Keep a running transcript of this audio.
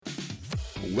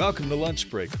Welcome to Lunch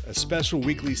Break, a special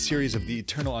weekly series of The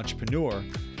Eternal Entrepreneur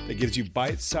that gives you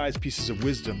bite-sized pieces of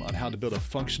wisdom on how to build a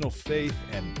functional faith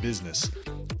and business.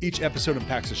 Each episode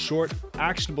unpacks a short,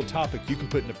 actionable topic you can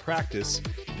put into practice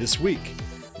this week.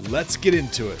 Let's get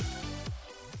into it.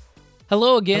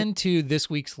 Hello again to this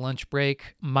week's Lunch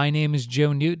Break. My name is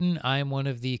Joe Newton. I am one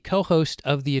of the co-hosts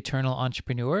of The Eternal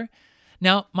Entrepreneur.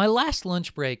 Now, my last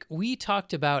lunch break, we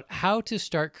talked about how to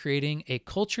start creating a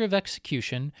culture of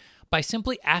execution by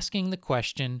simply asking the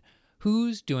question,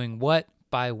 who's doing what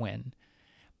by when?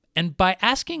 And by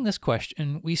asking this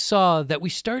question, we saw that we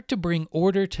start to bring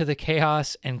order to the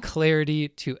chaos and clarity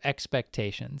to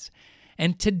expectations.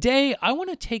 And today, I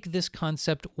want to take this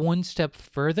concept one step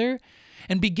further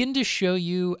and begin to show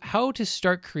you how to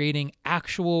start creating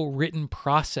actual written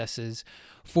processes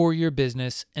for your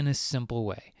business in a simple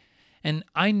way. And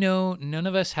I know none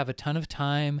of us have a ton of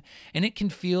time, and it can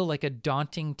feel like a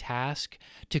daunting task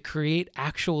to create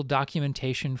actual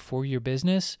documentation for your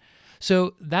business.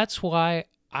 So that's why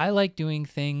I like doing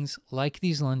things like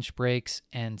these lunch breaks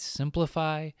and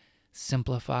simplify.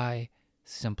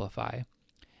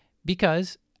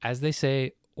 Because, as they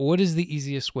say, what is the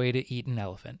easiest way to eat an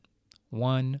elephant?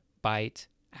 One bite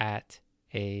at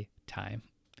a time.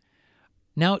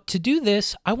 Now, to do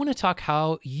this, I want to talk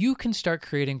how you can start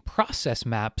creating process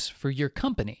maps for your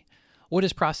company. What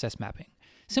is process mapping?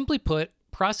 Simply put,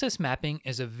 process mapping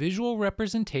is a visual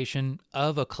representation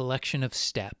of a collection of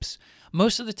steps.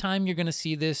 Most of the time, you're going to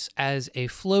see this as a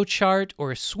flow chart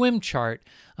or a swim chart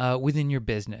within your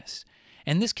business.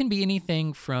 And this can be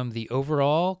anything from the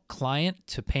overall client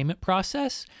to payment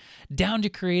process down to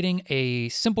creating a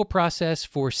simple process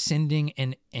for sending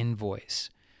an invoice.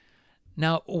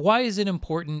 Now, why is it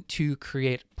important to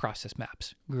create process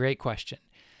maps? Great question.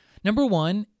 Number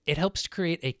one, it helps to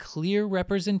create a clear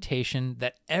representation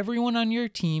that everyone on your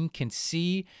team can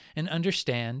see and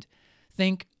understand.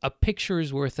 Think a picture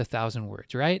is worth 1,000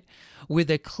 words, right?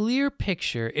 With a clear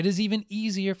picture, it is even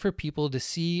easier for people to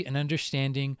see and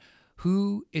understanding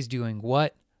who is doing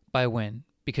what by when,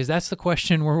 because that's the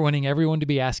question we're wanting everyone to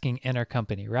be asking in our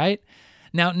company, right?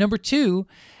 Now, number two,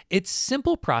 it's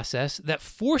simple process that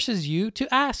forces you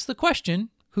to ask the question,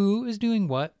 who is doing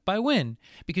what by when?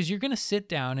 Because you're going to sit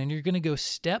down and you're going to go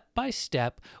step by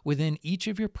step within each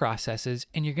of your processes,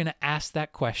 and you're going to ask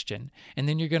that question, and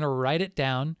then you're going to write it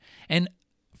down. And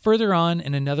further on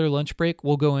in another lunch break,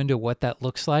 we'll go into what that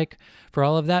looks like for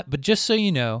all of that. But just so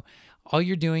you know, all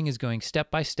you're doing is going step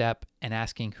by step and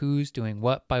asking who's doing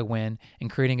what by when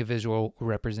and creating a visual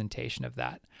representation of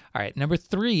that. All right, number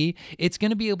three, it's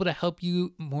going to be able to help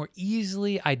you more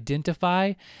easily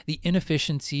identify the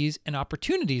inefficiencies and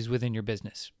opportunities within your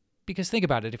business. Because think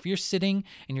about it, if you're sitting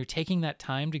and you're taking that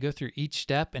time to go through each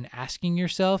step and asking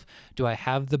yourself, do I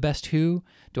have the best who?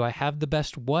 Do I have the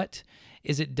best what?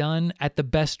 Is it done at the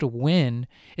best when?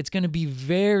 It's going to be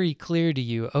very clear to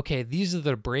you, okay, these are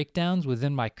the breakdowns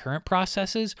within my current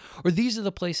processes, or these are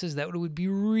the places that would be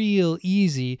real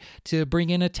easy to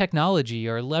bring in a technology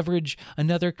or leverage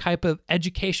another type of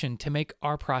education to make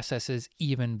our processes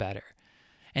even better.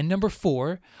 And number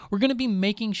four, we're going to be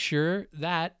making sure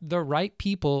that the right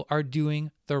people are doing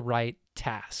the right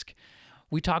task.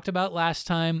 We talked about last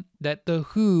time that the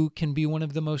who can be one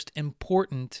of the most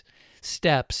important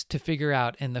steps to figure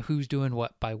out in the who's doing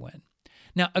what by when.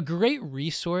 Now, a great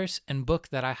resource and book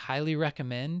that I highly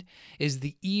recommend is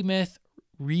The E-Myth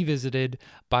Revisited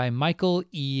by Michael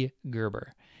E.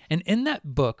 Gerber. And in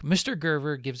that book, Mr.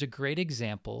 Gerber gives a great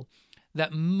example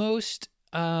that most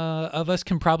of us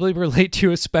can probably relate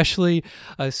to, especially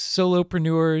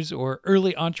solopreneurs or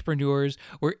early entrepreneurs.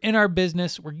 We're in our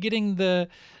business, we're getting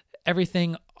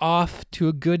everything off to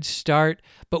a good start,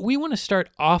 but we want to start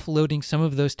offloading some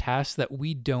of those tasks that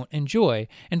we don't enjoy.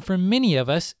 And for many of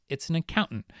us, it's an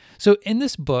accountant. So in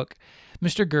this book,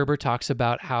 Mr. Gerber talks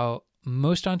about how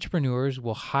most entrepreneurs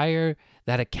will hire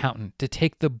that accountant to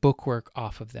take the bookwork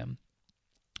off of them.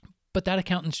 But that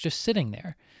accountant's just sitting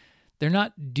there. They're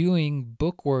not doing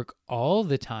bookwork all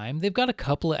the time. They've got a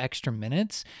couple of extra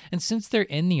minutes. And since they're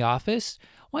in the office,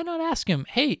 why not ask them,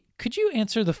 hey, could you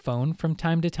answer the phone from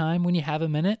time to time when you have a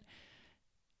minute?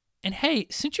 And hey,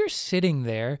 since you're sitting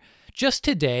there, just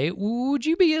today, would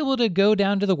you be able to go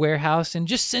down to the warehouse and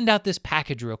just send out this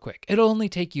package real quick? It'll only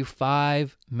take you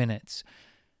 5 minutes.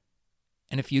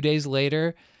 And a few days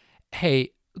later,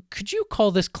 hey, could you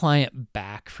call this client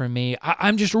back for me?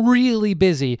 I'm just really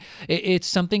busy. It's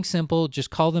something simple. Just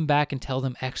call them back and tell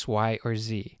them X, Y, or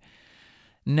Z.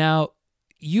 Now,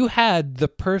 you had the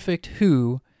perfect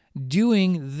who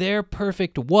doing their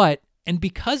perfect what, and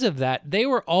because of that, they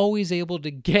were always able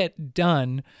to get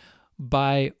done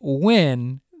by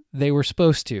when they were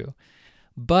supposed to.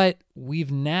 but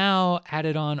we've now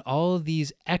added on all of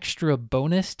these extra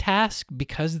bonus tasks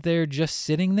because they're just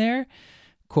sitting there,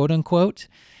 quote unquote,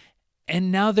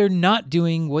 and now they're not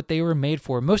doing what they were made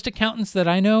for. Most accountants that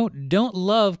I know don't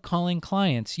love calling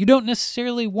clients. You don't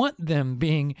necessarily want them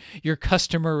being your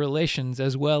customer relations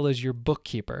as well as your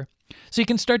bookkeeper. So you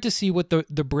can start to see what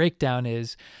the breakdown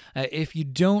is if you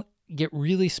don't get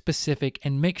really specific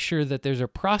and make sure that there's a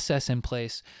process in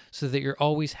place so that you're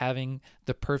always having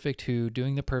the perfect who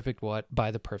doing the perfect what by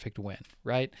the perfect when,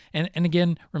 right? And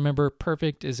again, remember,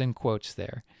 perfect is in quotes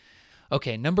there.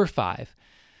 Okay, number 5.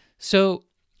 So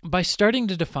by starting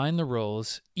to define the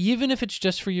roles, even if it's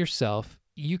just for yourself,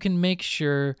 you can make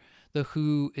sure the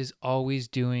who is always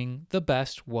doing the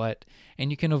best what, and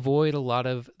you can avoid a lot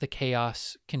of the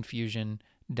chaos, confusion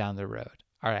down the road.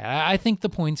 All right, I think the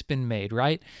point's been made,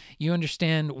 right? You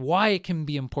understand why it can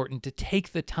be important to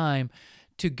take the time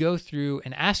to go through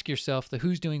and ask yourself the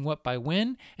who's doing what by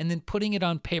when, and then putting it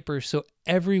on paper so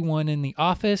everyone in the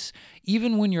office,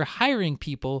 even when you're hiring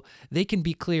people, they can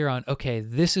be clear on, okay,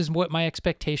 this is what my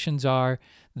expectations are,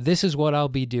 this is what I'll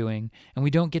be doing, and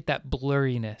we don't get that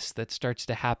blurriness that starts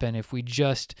to happen if we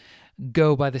just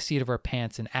go by the seat of our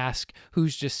pants and ask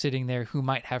who's just sitting there who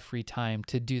might have free time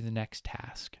to do the next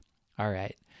task. All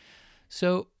right.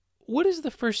 So what is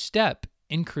the first step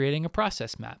in creating a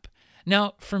process map?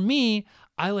 Now, for me,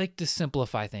 I like to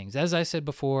simplify things. As I said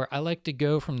before, I like to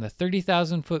go from the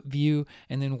 30,000 foot view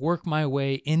and then work my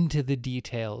way into the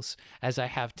details as I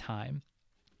have time.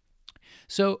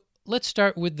 So let's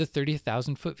start with the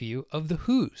 30,000 foot view of the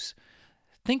who's.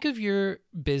 Think of your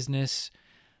business,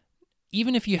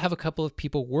 even if you have a couple of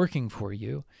people working for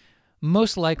you,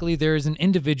 most likely there is an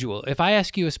individual. If I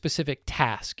ask you a specific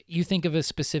task, you think of a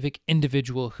specific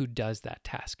individual who does that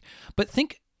task. But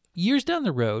think years down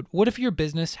the road, what if your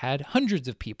business had hundreds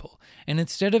of people, and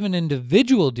instead of an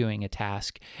individual doing a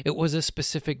task, it was a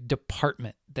specific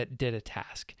department that did a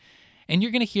task? And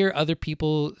you're going to hear other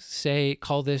people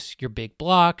call this your big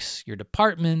blocks, your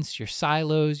departments, your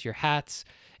silos, your hats,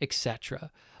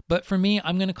 etc. But for me,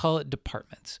 I'm going to call it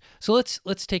departments. So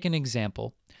let's take an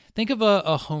example. Think of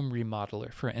a home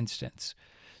remodeler, for instance.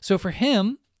 So for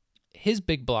him, his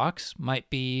big blocks might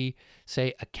be,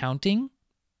 say, accounting,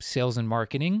 sales and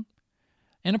marketing,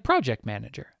 and a project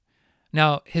manager.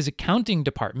 Now, his accounting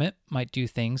department might do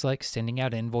things like sending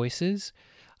out invoices,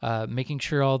 making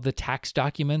sure all the tax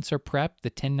documents are prepped, the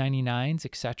 1099s,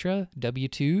 etc.,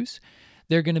 W-2s.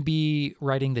 They're going to be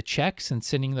writing the checks and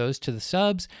sending those to the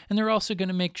subs, and they're also going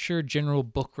to make sure general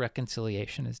book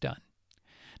reconciliation is done.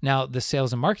 Now, the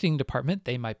sales and marketing department,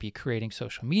 they might be creating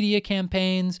social media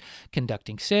campaigns,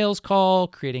 conducting sales call,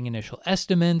 creating initial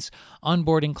estimates,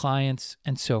 onboarding clients,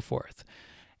 and so forth.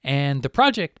 And the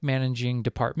project managing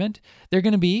department, they're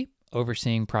going to be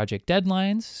overseeing project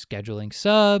deadlines, scheduling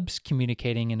subs,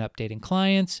 communicating and updating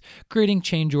clients, creating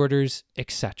change orders,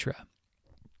 etc.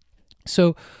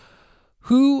 So,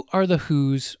 who are the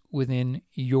who's within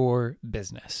your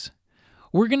business?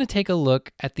 We're going to take a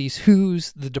look at these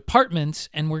who's, the departments,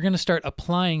 and we're going to start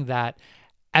applying that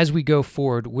as we go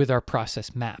forward with our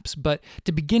process maps. But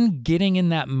to begin getting in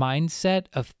that mindset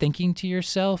of thinking to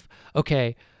yourself,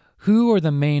 okay, who are the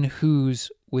main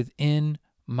who's within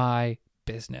my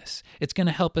business? It's going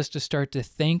to help us to start to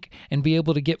think and be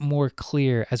able to get more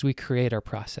clear as we create our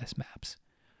process maps.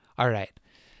 All right,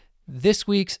 this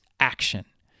week's action.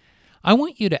 I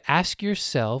want you to ask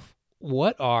yourself,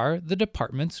 what are the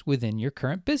departments within your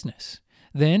current business?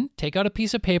 Then take out a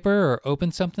piece of paper or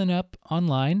open something up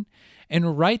online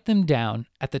and write them down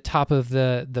at the top of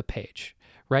the page.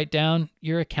 Write down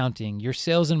your accounting, your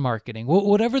sales and marketing,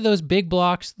 whatever those big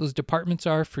blocks, those departments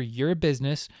are for your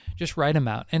business, just write them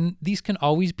out. And these can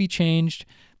always be changed.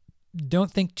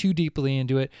 Don't think too deeply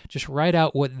into it. Just write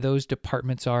out what those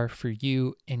departments are for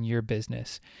you in your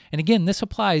business. And again, this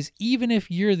applies even if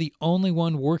you're the only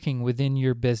one working within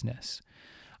your business.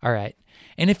 All right.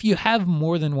 And if you have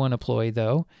more than one employee,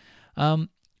 though,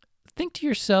 think to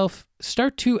yourself,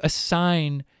 start to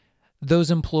assign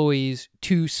those employees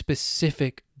to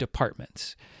specific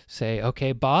departments. Say,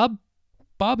 okay, Bob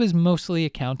is mostly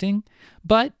accounting,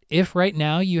 but if right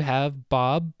now you have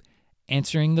Bob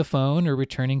answering the phone or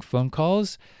returning phone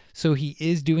calls, so he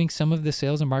is doing some of the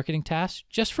sales and marketing tasks,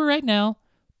 just for right now,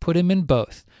 put him in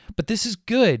both. But this is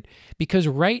good because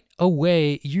right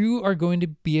away, you are going to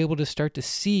be able to start to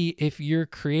see if you're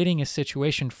creating a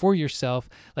situation for yourself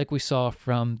like we saw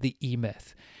from the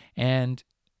E-Myth. And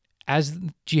as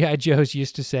G.I. Joes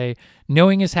used to say,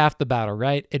 knowing is half the battle,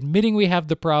 right? Admitting we have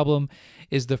the problem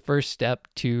is the first step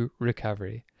to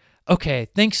recovery. Okay,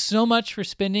 thanks so much for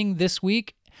spending this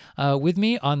week with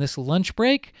me on this lunch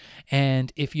break.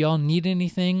 And if y'all need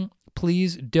anything,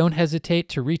 please don't hesitate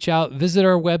to reach out. Visit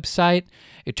our website,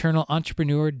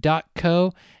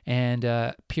 eternalentrepreneur.co,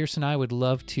 and Pierce and I would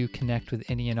love to connect with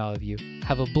any and all of you.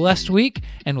 Have a blessed week,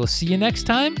 and we'll see you next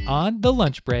time on The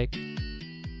Lunch Break.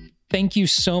 Thank you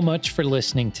so much for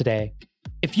listening today.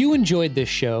 If you enjoyed this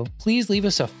show, please leave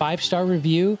us a 5-star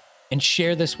review and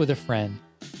share this with a friend.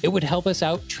 It would help us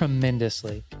out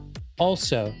tremendously.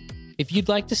 Also, if you'd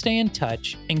like to stay in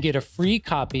touch and get a free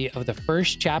copy of the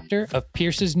first chapter of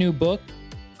Pierce's new book,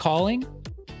 Calling: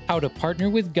 How to Partner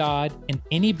with God in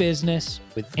Any Business,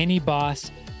 with Any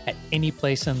Boss, at Any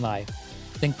Place in Life,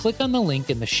 then click on the link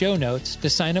in the show notes to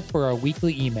sign up for our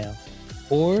weekly email,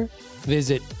 or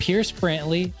visit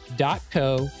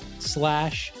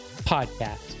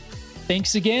piercebrantley.co/podcast.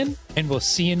 Thanks again, and we'll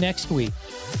see you next week.